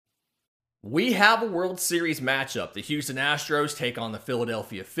We have a World Series matchup. The Houston Astros take on the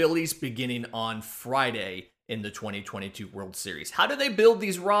Philadelphia Phillies beginning on Friday in the 2022 World Series. How do they build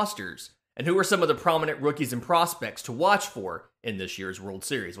these rosters? And who are some of the prominent rookies and prospects to watch for in this year's World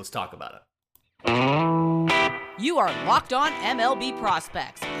Series? Let's talk about it. You are Locked On MLB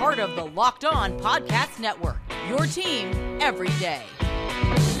Prospects, part of the Locked On Podcast Network, your team every day.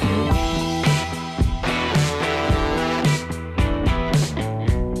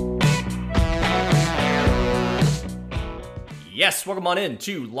 Yes, welcome on in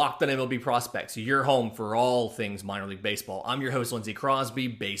to Locked On MLB Prospects, your home for all things minor league baseball. I'm your host, Lindsey Crosby,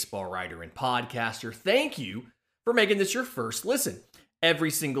 baseball writer and podcaster. Thank you for making this your first listen every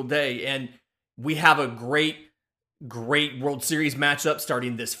single day. And we have a great World Series matchup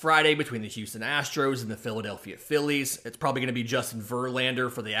starting this Friday between the Houston Astros and the Philadelphia Phillies. It's probably going to be Justin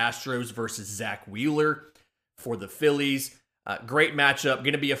Verlander for the Astros versus Zach Wheeler for the Phillies. Great matchup.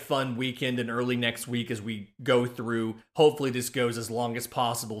 Going to be a fun weekend and early next week as we go through. Hopefully this goes as long as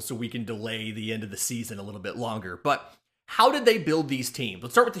possible so we can delay the end of the season a little bit longer. But how did they build these teams?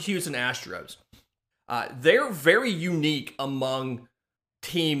 Let's start with the Houston Astros. They're very unique among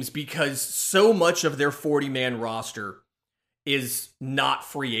teams because so much of their 40-man roster is not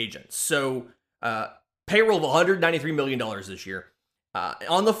free agents. So payroll of $193 million this year.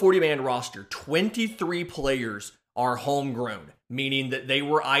 On the 40-man roster, 23 players are homegrown, meaning that they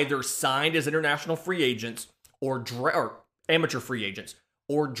were either signed as international free agents or amateur free agents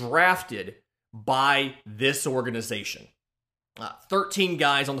or drafted by this organization. 13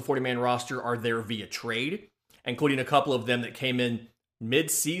 guys on the 40-man roster are there via trade, including a couple of them that came in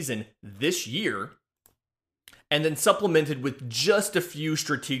mid-season this year, and then supplemented with just a few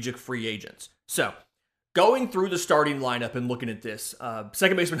strategic free agents. So, going through the starting lineup and looking at this,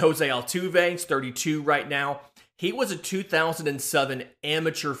 second baseman Jose Altuve, he's 32 right now. He was a 2007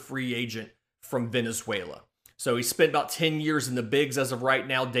 amateur free agent from Venezuela. So he spent about 10 years in the bigs as of right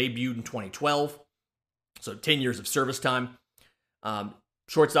now, debuted in 2012. So 10 years of service time.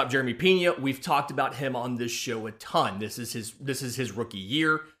 Shortstop Jeremy Pena, we've talked about him on this show a ton. This is his rookie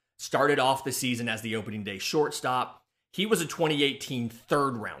year. Started off the season as the opening day shortstop. He was a 2018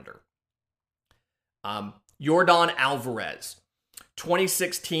 third rounder. Yordan Alvarez,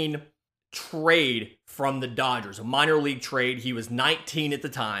 2016 trade from the Dodgers, a minor league trade. He was 19 at the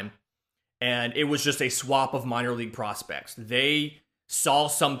time, and it was just a swap of minor league prospects. They saw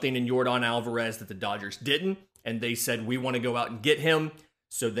something in Yordan Alvarez that the Dodgers didn't, and they said, we want to go out and get him.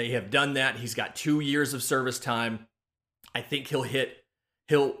 So they have done that. He's got 2 years of service time. I think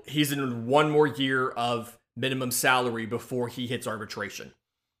he's in one more year of minimum salary before he hits arbitration.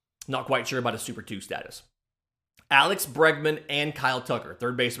 Not quite sure about his Super 2 status. Alex Bregman and Kyle Tucker.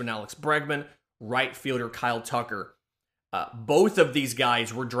 Third baseman Alex Bregman, right fielder Kyle Tucker. Both of these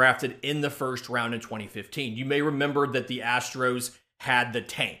guys were drafted in the first round in 2015. You may remember that the Astros had the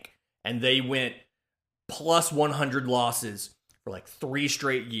tank, and they went plus 100 losses for like 3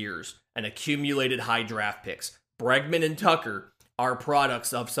 straight years and accumulated high draft picks. Bregman and Tucker are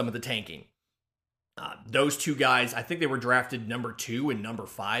products of some of the tanking. Those two guys, I think they were drafted number 2 and number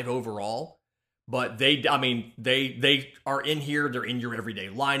 5 overall. But they are in here. They're in your everyday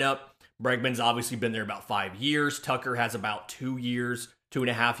lineup. Bregman's obviously been there about 5 years. Tucker has about 2 years,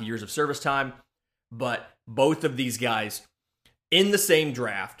 2.5 years of service time. But both of these guys in the same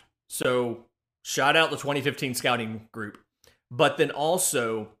draft. So shout out the 2015 scouting group. But then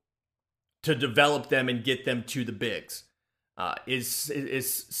also to develop them and get them to the bigs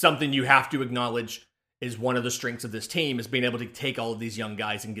is something you have to acknowledge is one of the strengths of this team, is being able to take all of these young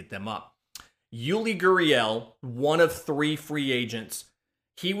guys and get them up. Yuli Gurriel, one of 3 free agents,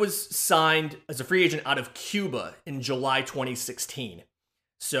 he was signed as a free agent out of Cuba in July 2016.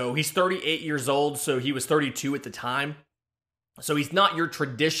 So he's 38 years old, so he was 32 at the time. So he's not your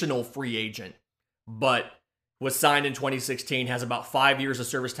traditional free agent, but was signed in 2016, has about 5 years of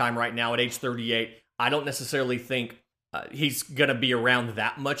service time right now at age 38. I don't necessarily think he's going to be around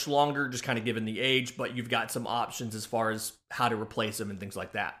that much longer, just kind of given the age, but you've got some options as far as how to replace him and things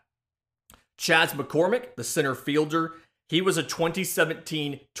like that. Chas McCormick, the center fielder, he was a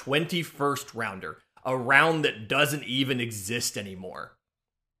 2017 21st rounder, a round that doesn't even exist anymore.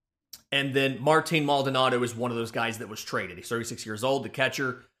 And then Martin Maldonado is one of those guys that was traded. He's 36 years old, the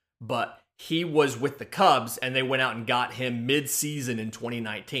catcher, but he was with the Cubs, and they went out and got him mid-season in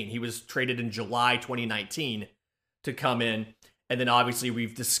 2019. He was traded in July 2019 to come in. And then obviously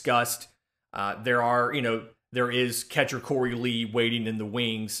we've discussed there is catcher Corey Lee waiting in the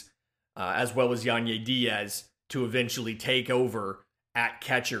wings, as well as Yanye Diaz to eventually take over at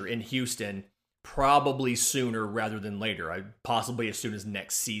catcher in Houston, probably sooner rather than later, possibly as soon as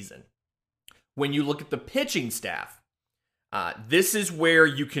next season. when you look at the pitching staff, this is where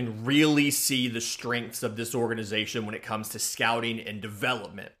you can really see the strengths of this organization when it comes to scouting and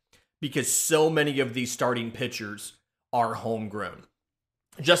development, because so many of these starting pitchers are homegrown.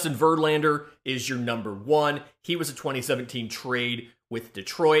 Justin Verlander is your number one. He was a 2017 trade with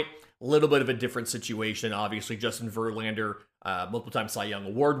Detroit. A little bit of a different situation. Obviously, Justin Verlander, multiple-time Cy Young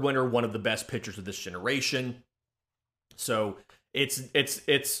Award winner, one of the best pitchers of this generation. So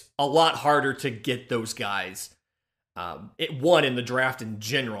it's a lot harder to get those guys. It won in the draft in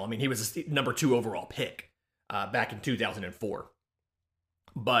general. I mean, he was a number 2 overall pick back in 2004.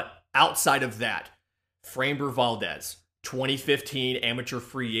 But outside of that, Framber Valdez, 2015 amateur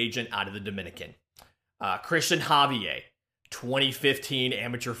free agent out of the Dominican. Christian Javier, 2015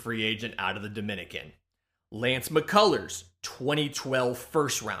 amateur free agent out of the Dominican. Lance McCullers, 2012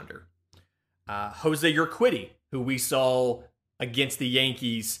 first rounder. Jose Urquidy, who we saw against the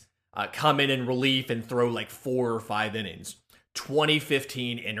Yankees come in relief and throw like 4 or 5 innings.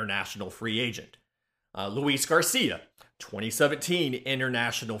 2015 international free agent. Luis Garcia, 2017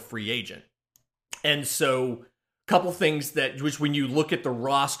 international free agent. And so, couple things that, which when you look at the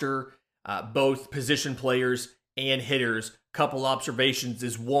roster, both position players and hitters, couple observations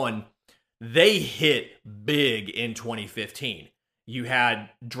is one, they hit big in 2015. You had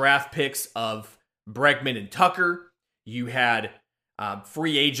draft picks of Bregman and Tucker. You had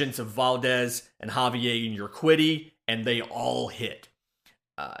free agents of Valdez and Javier and Urquidy, and they all hit.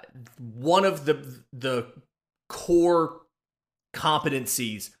 One of the core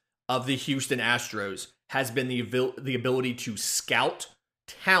competencies of the Houston Astros has been the ability to scout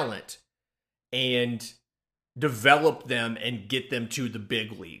talent and develop them and get them to the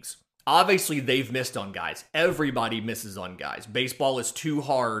big leagues. Obviously, they've missed on guys. Everybody misses on guys. Baseball is too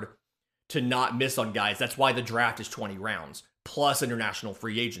hard to not miss on guys. That's why the draft is 20 rounds, plus international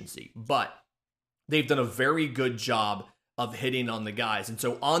free agency. But they've done a very good job of hitting on the guys. And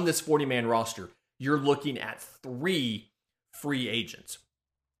so on this 40-man roster, you're looking at 3 free agents.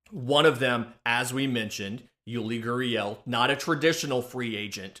 One of them, as we mentioned, Yuli Gurriel, not a traditional free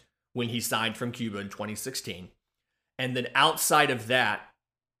agent when he signed from Cuba in 2016. And then outside of that,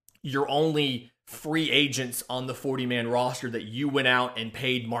 your only free agents on the 40-man roster that you went out and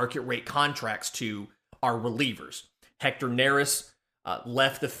paid market rate contracts to are relievers. Hector Neris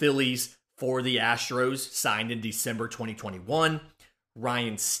left the Phillies for the Astros, signed in December 2021.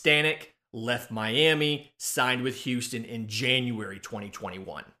 Ryan Stanek left Miami, signed with Houston in January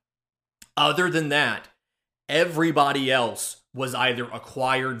 2021. Other than that, everybody else was either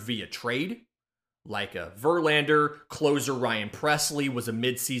acquired via trade, like a Verlander. Closer Ryan Presley was a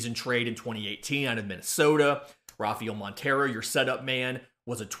midseason trade in 2018 out of Minnesota. Rafael Montero, your setup man,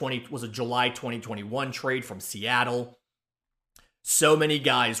 was a July 2021 trade from Seattle. So many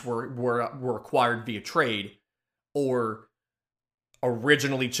guys were acquired via trade or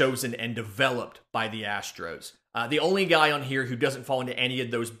originally chosen and developed by the Astros. The only guy on here who doesn't fall into any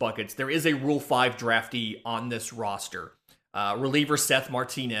of those buckets, there is a Rule 5 draftee on this roster. Reliever Seth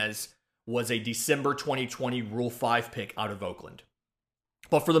Martinez was a December 2020 Rule 5 pick out of Oakland.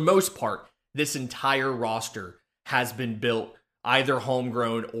 But for the most part, this entire roster has been built either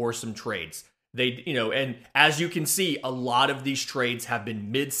homegrown or some trades. And as you can see, a lot of these trades have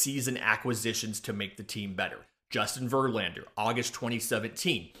been mid-season acquisitions to make the team better. Justin Verlander, August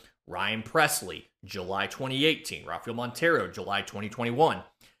 2017. Ryan Presley, July 2018. Rafael Montero, July 2021.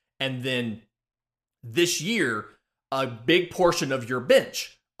 And then this year, a big portion of your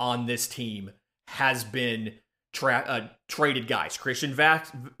bench on this team has been traded guys. Christian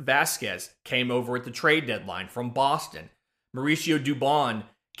Vasquez came over at the trade deadline from Boston. Mauricio Dubon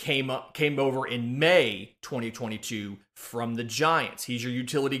came over in May 2022 from the Giants. He's your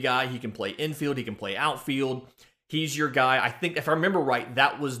utility guy. He can play infield. He can play outfield. He's your guy. I think, if I remember right,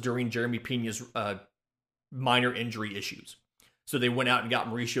 that was during Jeremy Pena's minor injury issues. So they went out and got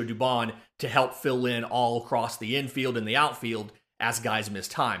Mauricio Dubon to help fill in all across the infield and the outfield as guys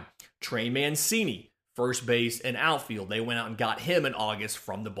missed time. Trey Mancini, first base and outfield. They went out and got him in August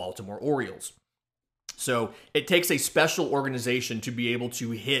from the Baltimore Orioles. So it takes a special organization to be able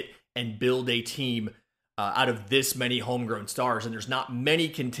to hit and build a team out of this many homegrown stars. And there's not many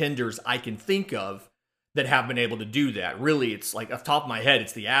contenders I can think of that have been able to do that. Really, it's like off the top of my head,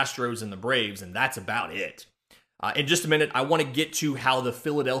 it's the Astros and the Braves, and that's about it. In just a minute, I want to get to how the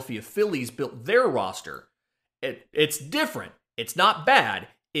Philadelphia Phillies built their roster. It's different. It's not bad.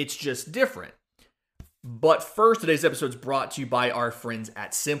 It's just different. But first, today's episode is brought to you by our friends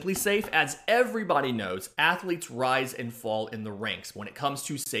at SimpliSafe. As everybody knows, athletes rise and fall in the ranks. When it comes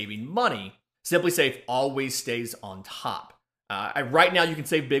to saving money, SimpliSafe always stays on top. Right now, you can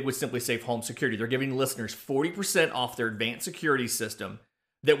save big with SimpliSafe Home Security. They're giving listeners 40% off their advanced security system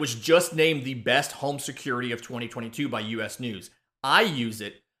that was just named the best home security of 2022 by US News. I use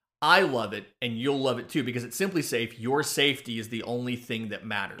it, I love it, and you'll love it too, because at SimpliSafe, your safety is the only thing that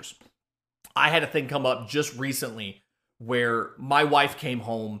matters. I had a thing come up just recently where my wife came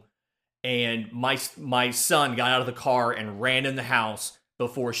home and my son got out of the car and ran in the house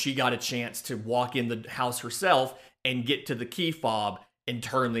before she got a chance to walk in the house herself and get to the key fob and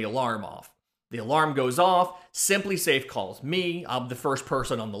turn the alarm off. The alarm goes off. SimpliSafe calls me. I'm the first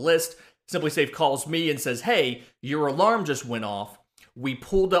person on the list. SimpliSafe calls me and says, hey, your alarm just went off. We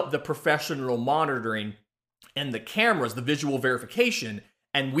pulled up the professional monitoring and the cameras, the visual verification,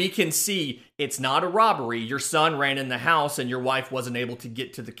 and we can see it's not a robbery. Your son ran in the house and your wife wasn't able to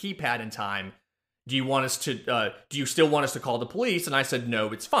get to the keypad in time. Do you still want us to call the police? And I said,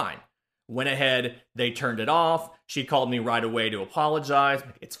 no, it's fine. Went ahead, they turned it off. She called me right away to apologize.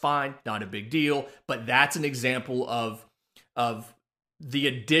 It's fine, not a big deal. But that's an example of the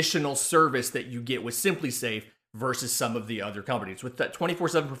additional service that you get with SimpliSafe versus some of the other companies. With that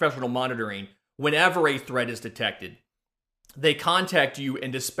 24/7 professional monitoring, whenever a threat is detected, they contact you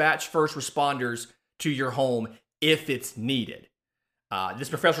and dispatch first responders to your home if it's needed. This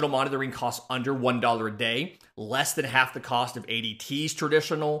professional monitoring costs under $1 a day, less than half the cost of ADT's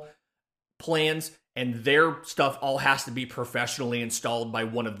traditional plans, and their stuff all has to be professionally installed by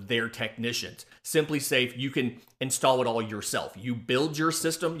one of their technicians. SimpliSafe, you can install it all yourself. You build your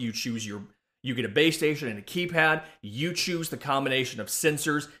system, you get a base station and a keypad, you choose the combination of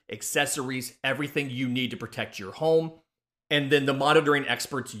sensors, accessories, everything you need to protect your home. And then the monitoring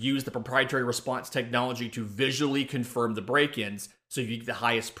experts use the proprietary response technology to visually confirm the break-ins so you get the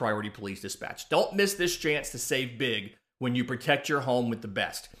highest priority police dispatch. Don't miss this chance to save big when you protect your home with the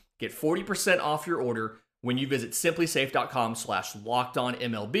best. Get 40% off your order when you visit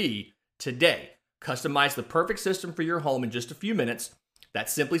simplisafe.com/lockedonmlb today. Customize the perfect system for your home in just a few minutes.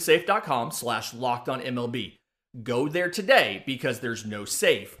 That's simplisafe.com/lockedonmlb. Go there today because there's no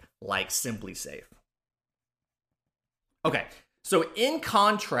safe like SimpliSafe. Okay, so in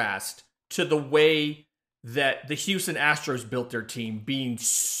contrast to the way that the Houston Astros built their team, being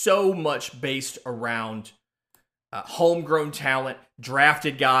so much based around homegrown talent,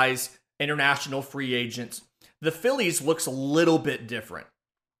 drafted guys, international free agents, the Phillies looks a little bit different.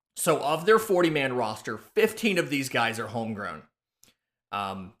 So of their 40-man roster, 15 of these guys are homegrown.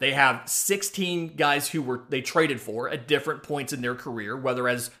 They have 16 guys who they traded for at different points in their career, whether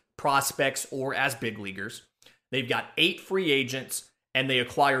as prospects or as big leaguers. They've got 8 free agents, and they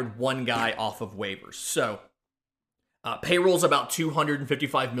acquired 1 guy off of waivers. So payroll's about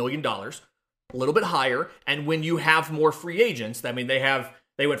 $255 million, a little bit higher. And when you have more free agents, I mean, they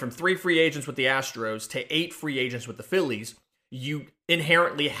went from 3 free agents with the Astros to 8 free agents with the Phillies. You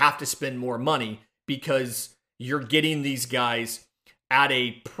inherently have to spend more money because you're getting these guys at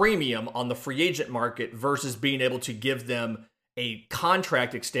a premium on the free agent market versus being able to give them a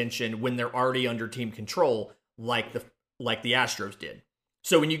contract extension when they're already under team control, like the Astros did.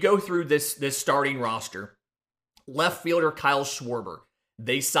 So when you go through this starting roster, left fielder Kyle Schwarber,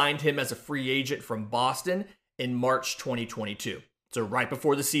 they signed him as a free agent from Boston in March 2022. So right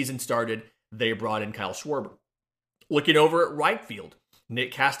before the season started, they brought in Kyle Schwarber. Looking over at right field,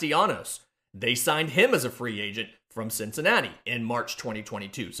 Nick Castellanos, they signed him as a free agent from Cincinnati in March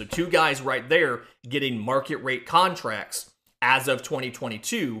 2022. So 2 guys right there getting market rate contracts as of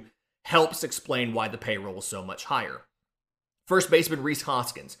 2022 helps explain why the payroll is so much higher. First baseman Rhys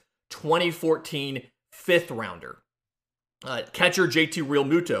Hoskins, 2014 5th rounder. Catcher JT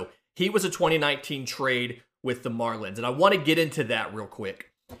Realmuto, he was a 2019 trade with the Marlins. And I want to get into that real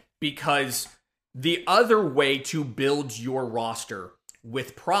quick because the other way to build your roster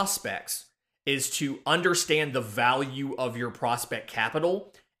with prospects is to understand the value of your prospect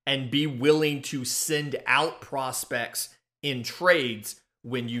capital and be willing to send out prospects in trades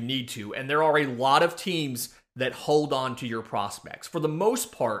when you need to. And there are a lot of teams that hold on to your prospects. For the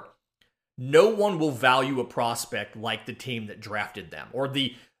most part, no one will value a prospect like the team that drafted them or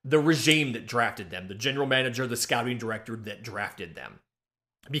the regime that drafted them, the general manager, the scouting director that drafted them,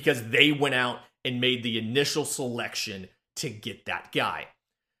 because they went out and made the initial selection to get that guy.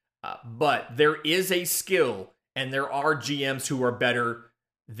 But there is a skill, and there are GMs who are better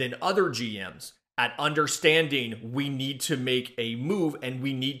than other GMs at understanding we need to make a move and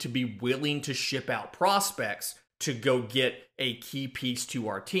we need to be willing to ship out prospects to go get a key piece to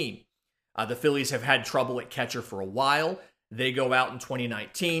our team. The Phillies have had trouble at catcher for a while. They go out in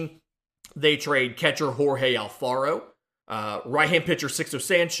 2019. They trade catcher Jorge Alfaro, right-hand pitcher Sixto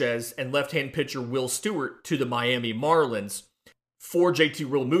Sanchez, and left-hand pitcher Will Stewart to the Miami Marlins for JT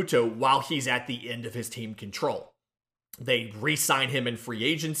Realmuto while he's at the end of his team control. They re-signed him in free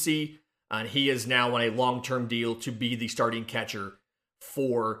agency, and he is now on a long-term deal to be the starting catcher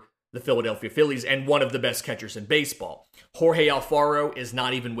for the Philadelphia Phillies and one of the best catchers in baseball. Jorge Alfaro is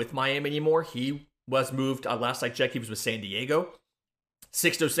not even with Miami anymore. He was moved, last I checked, he was with San Diego.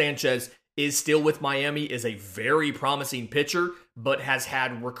 Sixto Sanchez is still with Miami, is a very promising pitcher, but has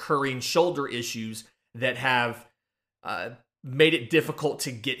had recurring shoulder issues that have made it difficult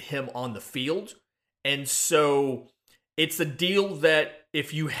to get him on the field. And so it's a deal that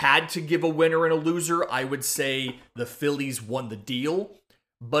if you had to give a winner and a loser, I would say the Phillies won the deal.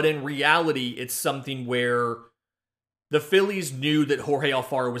 But in reality, it's something where the Phillies knew that Jorge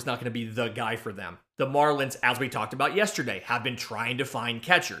Alfaro was not going to be the guy for them. The Marlins, as we talked about yesterday, have been trying to find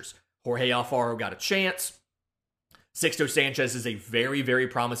catchers. Jorge Alfaro got a chance. Sixto Sanchez is a very, very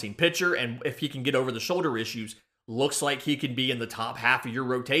promising pitcher, and if he can get over the shoulder issues, looks like he can be in the top half of your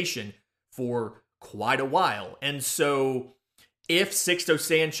rotation for quite a while. And so if Sixto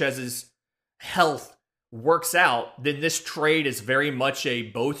Sanchez's health works out, then this trade is very much a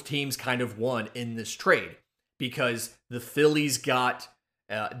both teams kind of won in this trade, because the Phillies got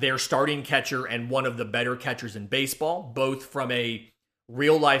their starting catcher and one of the better catchers in baseball, both from a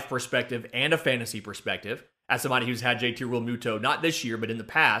real-life perspective and a fantasy perspective. As somebody who's had JT Realmuto, not this year, but in the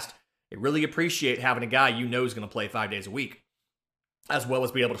past, I really appreciate having a guy you know is going to play 5 days a week, as well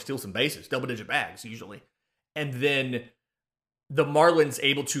as be able to steal some bases, double-digit bags usually. And then the Marlins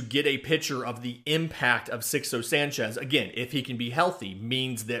able to get a pitcher of the impact of Sixto Sanchez, again, if he can be healthy,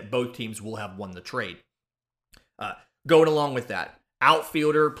 means that both teams will have won the trade. Going along with that,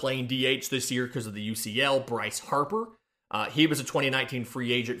 outfielder playing DH this year because of the UCL, Bryce Harper. He was a 2019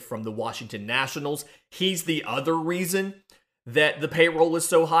 free agent from the Washington Nationals. He's the other reason that the payroll is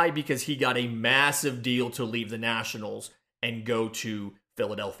so high, because he got a massive deal to leave the Nationals and go to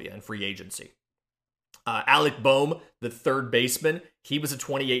Philadelphia in free agency. Alec Bohm, the third baseman, he was a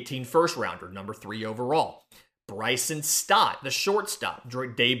 2018 first rounder, number 3 overall. Bryson Stott, the shortstop,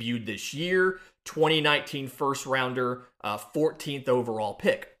 debuted this year, 2019 first rounder, 14th overall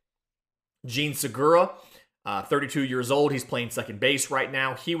pick. Jean Segura, 32 years old, he's playing second base right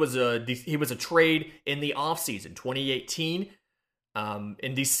now. He was a trade in the offseason, 2018,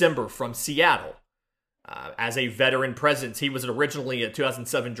 in December from Seattle. As a veteran presence, he was originally a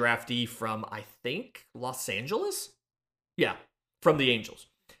 2007 draftee from, I think, Los Angeles? Yeah, from the Angels.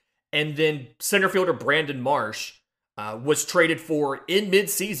 And then center fielder Brandon Marsh was traded for in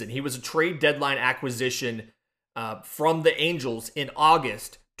midseason. He was a trade deadline acquisition from the Angels in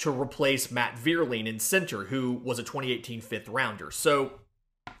August to replace Matt Vierling in center, who was a 2018 fifth rounder. So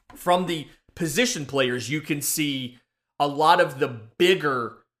from the position players, you can see a lot of the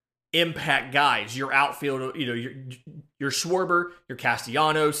bigger impact guys, your outfield, your Schwarber, your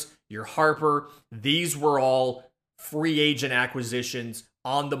Castellanos, your Harper. These were all free agent acquisitions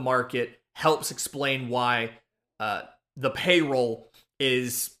on the market. Helps explain why the payroll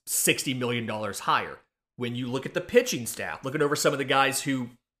is $60 million higher. When you look at the pitching staff, looking over some of the guys who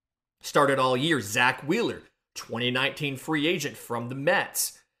started all year, Zach Wheeler, 2019 free agent from the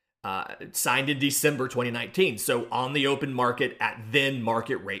Mets. Signed in December 2019, so on the open market at then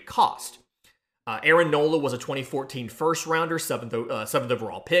market rate cost. Aaron Nola was a 2014 first rounder, 7th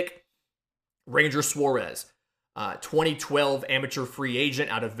overall pick. Ranger Suarez, 2012 amateur free agent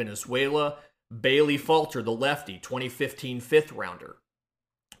out of Venezuela. Bailey Falter, the lefty, 2015 fifth rounder.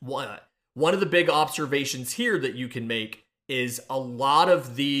 One of the big observations here that you can make is a lot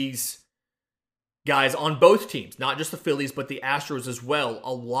of these guys on both teams, not just the Phillies, but the Astros as well,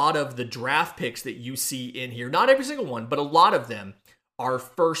 a lot of the draft picks that you see in here, not every single one, but a lot of them are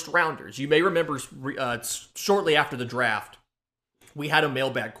first rounders. You may remember shortly after the draft, we had a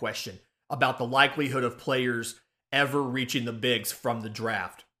mailbag question about the likelihood of players ever reaching the bigs from the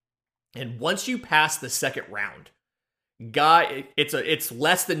draft. And once you pass the second round, it's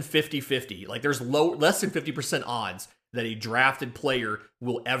less than 50-50. Like there's less than 50% odds that a drafted player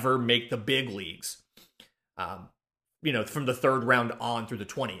will ever make the big leagues, from the third round on through the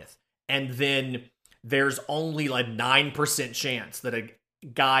 20th. And then there's only like 9% chance that a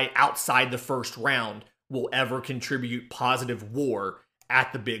guy outside the first round will ever contribute positive WAR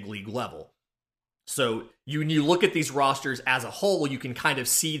at the big league level. So when you look at these rosters as a whole, you can kind of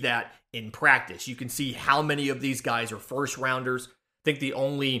see that in practice. You can see how many of these guys are first rounders. I think the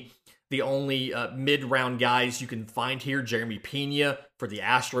only mid-round guys you can find here, Jeremy Pena for the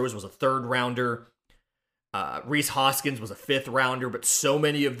Astros was a third rounder. Rhys Hoskins was a fifth rounder, but so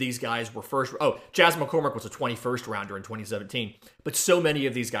many of these guys were first. Oh, Jazz McCormick was a 21st rounder in 2017, but so many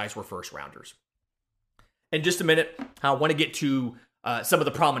of these guys were first rounders. In just a minute, I want to get to some of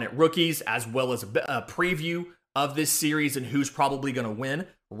the prominent rookies as well as a preview of this series and who's probably going to win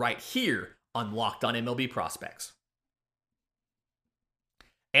right here on Locked On MLB Prospects.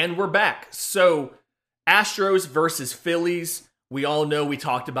 And we're back. So, Astros versus Phillies. We all know, we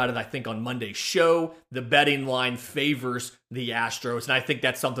talked about it, I think, on Monday's show. The betting line favors the Astros, and I think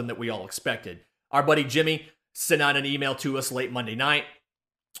that's something that we all expected. Our buddy Jimmy sent out an email to us late Monday night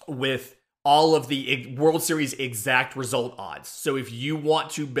with all of the World Series exact result odds. So if you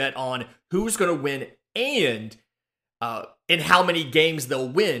want to bet on who's going to win and in how many games they'll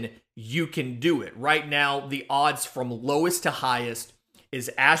win, you can do it. Right now, the odds from lowest to highest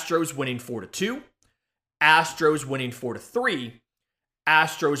is Astros winning 4-2, Astros winning 4-3,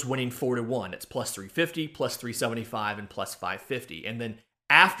 Astros winning 4-1. It's plus 350, plus 375, and plus 550. And then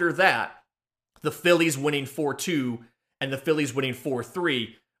after that, the Phillies winning 4-2 and the Phillies winning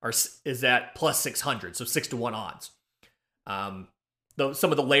 4-3 is at plus 600, so 6-1 odds.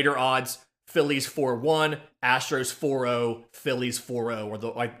 Some of the later odds, Phillies 4-1, Astros 4-0, Phillies 4-0, or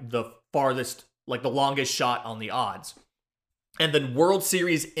the farthest, the longest shot on the odds. And then World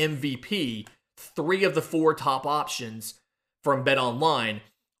Series MVP, 3 of the 4 top options from BetOnline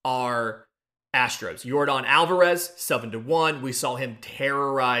are Astros. Yordan Alvarez, 7-1. We saw him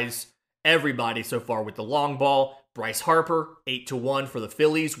terrorize everybody so far with the long ball. Bryce Harper, 8-1 for the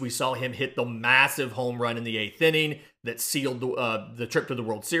Phillies. We saw him hit the massive home run in the 8th inning that sealed the trip to the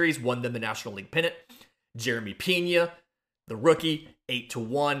World Series, won them the National League pennant. Jeremy Pena, the rookie,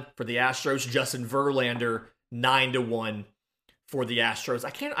 8-1 for the Astros. Justin Verlander, 9-1 for the Astros. I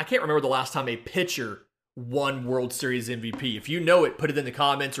can't remember the last time a pitcher won World Series MVP. If you know it, put it in the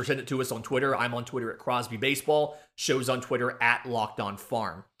comments or send it to us on Twitter. I'm on Twitter at Crosby Baseball. Show's on Twitter at Locked On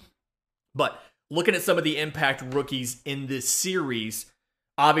Farm. But looking at some of the impact rookies in this series,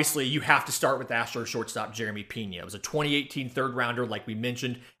 obviously you have to start with Astros shortstop Jeremy Pena. It was a 2018 third rounder, like we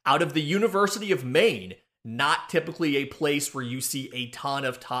mentioned, out of the University of Maine. Not typically a place where you see a ton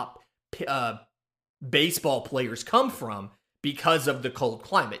of top baseball players come from because of the cold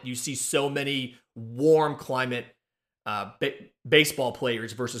climate. You see so many warm climate baseball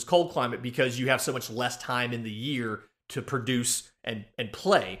players versus cold climate because you have so much less time in the year to produce and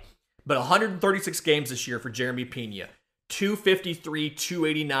play. But 136 games this year for Jeremy Pena. 253,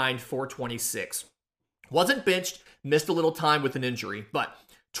 289, 426. Wasn't benched, missed a little time with an injury, but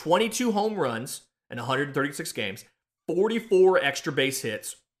 22 home runs in 136 games, 44 extra base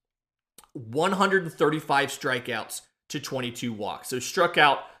hits, 135 strikeouts to 22 walks. So struck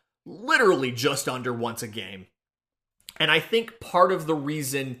out literally just under once a game. And I think part of the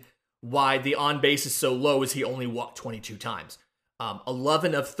reason why the on base is so low is he only walked 22 times.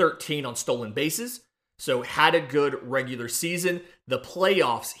 11 of 13 on stolen bases. So had a good regular season. The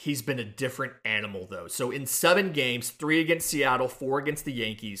playoffs, he's been a different animal though. So in 7 games, 3 against Seattle, 4 against the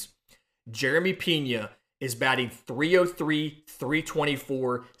Yankees, Jeremy Pena is batting .303,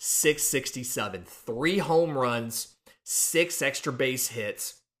 .324, .667. 3 home runs, 6 extra base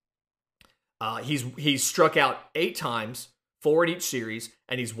hits. He's struck out 8 times, 4 in each series,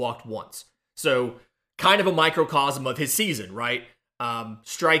 and he's walked once. So kind of a microcosm of his season, right?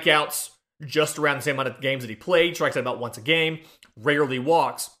 Strikeouts just around the same amount of games that he played, strikes out about once a game, rarely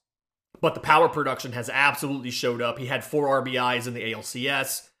walks, but the power production has absolutely showed up. He had 4 RBIs in the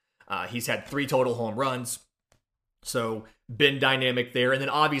ALCS. He's had 3 total home runs. So been dynamic there. And then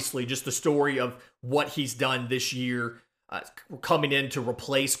obviously just the story of what he's done this year, coming in to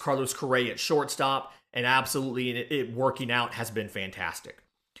replace Carlos Correa at shortstop, and absolutely it working out has been fantastic.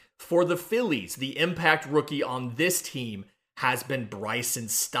 For the Phillies, the impact rookie on this team has been Bryson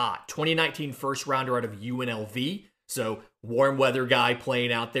Stott, 2019 first rounder out of UNLV. So warm weather guy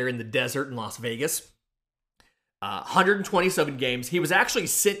playing out there in the desert in Las Vegas. 127 games. He was actually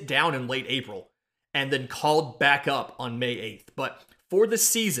sent down in late April and then called back up on May 8th. But for the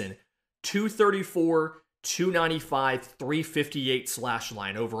season, 234, 295, 358 slash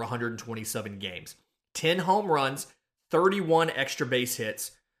line over 127 games. 10 home runs, 31 extra base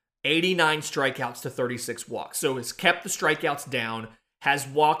hits, 89 strikeouts to 36 walks. So has kept the strikeouts down, has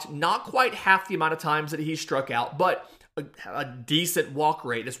walked not quite half the amount of times that he struck out, but a decent walk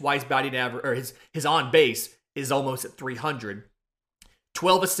rate. That's why his batting average, or his on base is almost at 300.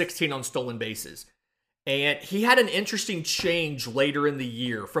 12 of 16 on stolen bases. And he had an interesting change later in the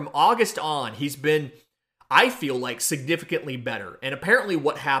year. From August on, he's been, I feel like, significantly better. And apparently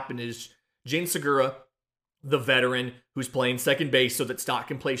what happened is Gene Segura, the veteran who's playing second base so that Stott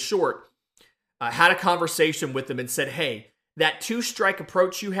can play short, had a conversation with him and said, hey, that 2-strike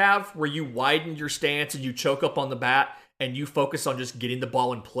approach you have where you widen your stance and you choke up on the bat and you focus on just getting the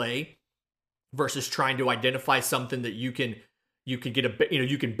ball in play, versus trying to identify something that you can get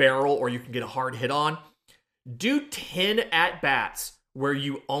you can barrel or you can get a hard hit on. Do 10 at-bats where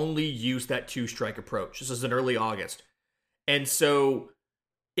you only use that 2-strike approach. This is in early August. And so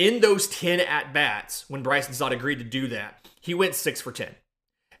in those 10 at-bats, when Bryson Stott agreed to do that, he went 6 for 10.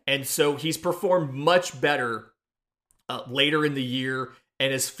 And so he's performed much better later in the year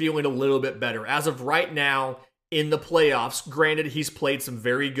and is feeling a little bit better. As of right now, in the playoffs, granted, he's played some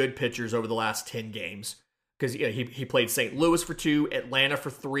very good pitchers over the last 10 games because he played St. Louis for 2, Atlanta for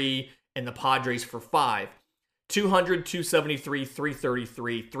 3, and the Padres for 5. 200, 273,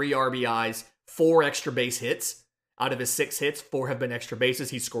 333, 3 RBIs, 4 extra base hits. Out of his 6 hits, 4 have been extra bases.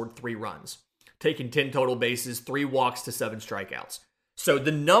 He scored 3 runs, taking 10 total bases, 3 walks to 7 strikeouts. So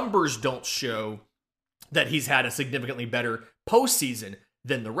the numbers don't show that he's had a significantly better postseason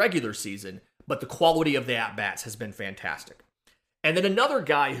than the regular season, but the quality of the at-bats has been fantastic. And then another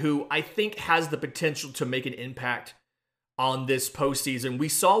guy who I think has the potential to make an impact on this postseason, we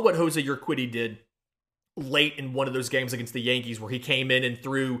saw what Jose Urquidy did late in one of those games against the Yankees where he came in and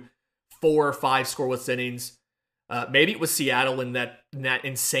threw 4 or 5 scoreless innings. Maybe it was Seattle in that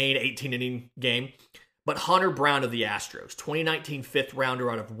insane 18-inning game. But Hunter Brown of the Astros, 2019 fifth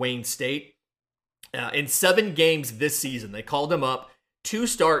rounder out of Wayne State. In 7 games this season, they called him up. 2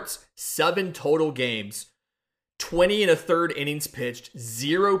 starts, 7 total games, 20 1/3 innings pitched,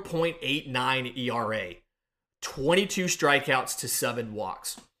 0.89 ERA, 22 strikeouts to 7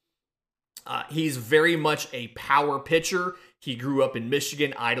 walks. He's very much a power pitcher. He grew up in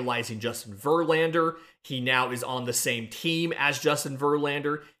Michigan idolizing Justin Verlander. He now is on the same team as Justin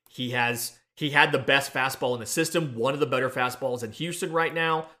Verlander. He had the best fastball in the system, one of the better fastballs in Houston right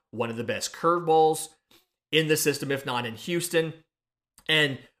now, one of the best curveballs in the system, if not in Houston.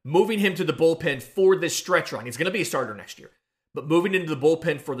 And moving him to the bullpen for this stretch run, he's going to be a starter next year, but moving into the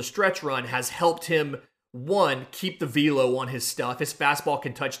bullpen for the stretch run has helped him, one, keep the velo on his stuff. His fastball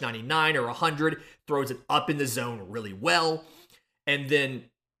can touch 99 or 100, throws it up in the zone really well, and then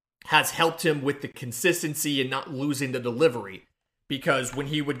has helped him with the consistency and not losing the delivery. Because when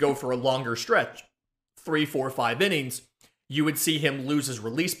he would go for a longer stretch, 3, 4, 5 innings, you would see him lose his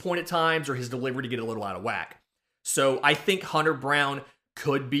release point at times or his delivery to get a little out of whack. So I think Hunter Brown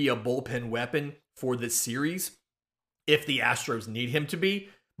could be a bullpen weapon for this series if the Astros need him to be.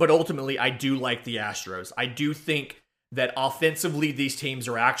 But ultimately, I do like the Astros. I do think that offensively, these teams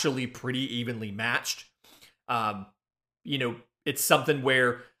are actually pretty evenly matched. It's something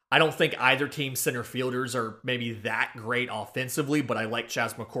where I don't think either team's center fielders are maybe that great offensively, but I like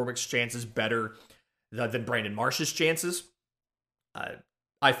Chas McCormick's chances better than Brandon Marsh's chances.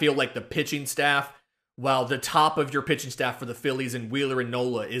 I feel like the pitching staff, while the top of your pitching staff for the Phillies and Wheeler and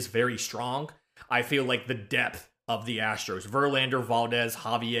Nola is very strong, I feel like the depth of the Astros, Verlander, Valdez,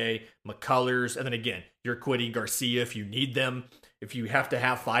 Javier, McCullers, and then again, Urquidy, Garcia, if you need them, if you have to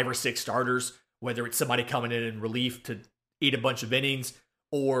have 5 or 6 starters, whether it's somebody coming in relief to eat a bunch of innings,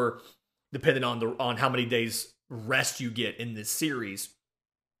 or depending on how many days rest you get in this series.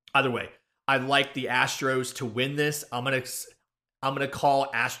 Either way, I like the Astros to win this. I'm gonna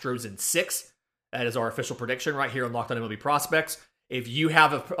call Astros in 6. That is our official prediction right here on Locked On MLB Prospects. If you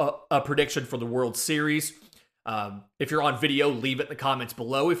have a prediction for the World Series, if you're on video, leave it in the comments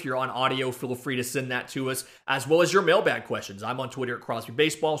below. If you're on audio, feel free to send that to us, as well as your mailbag questions. I'm on Twitter at Crosby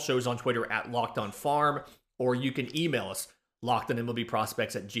Baseball, show's on Twitter at Locked On Farm, or you can email us,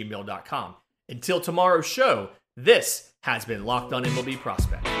 LockedOnMLBProspects@gmail.com. Until tomorrow's show, this has been Locked On MLB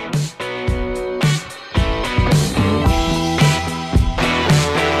Prospects.